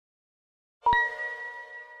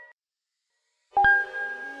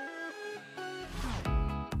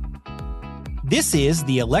This is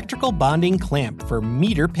the electrical bonding clamp for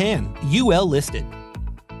meter pan, UL listed.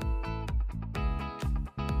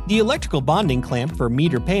 The electrical bonding clamp for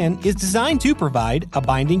meter pan is designed to provide a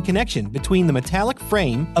binding connection between the metallic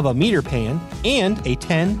frame of a meter pan and a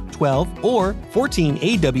 10, 12, or 14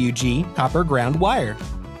 AWG copper ground wire.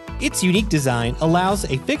 Its unique design allows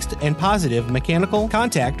a fixed and positive mechanical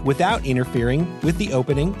contact without interfering with the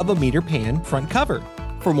opening of a meter pan front cover.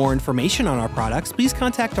 For more information on our products, please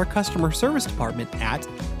contact our customer service department at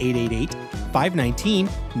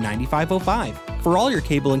 888-519-9505. For all your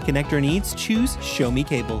cable and connector needs, choose Show Me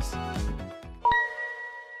Cables.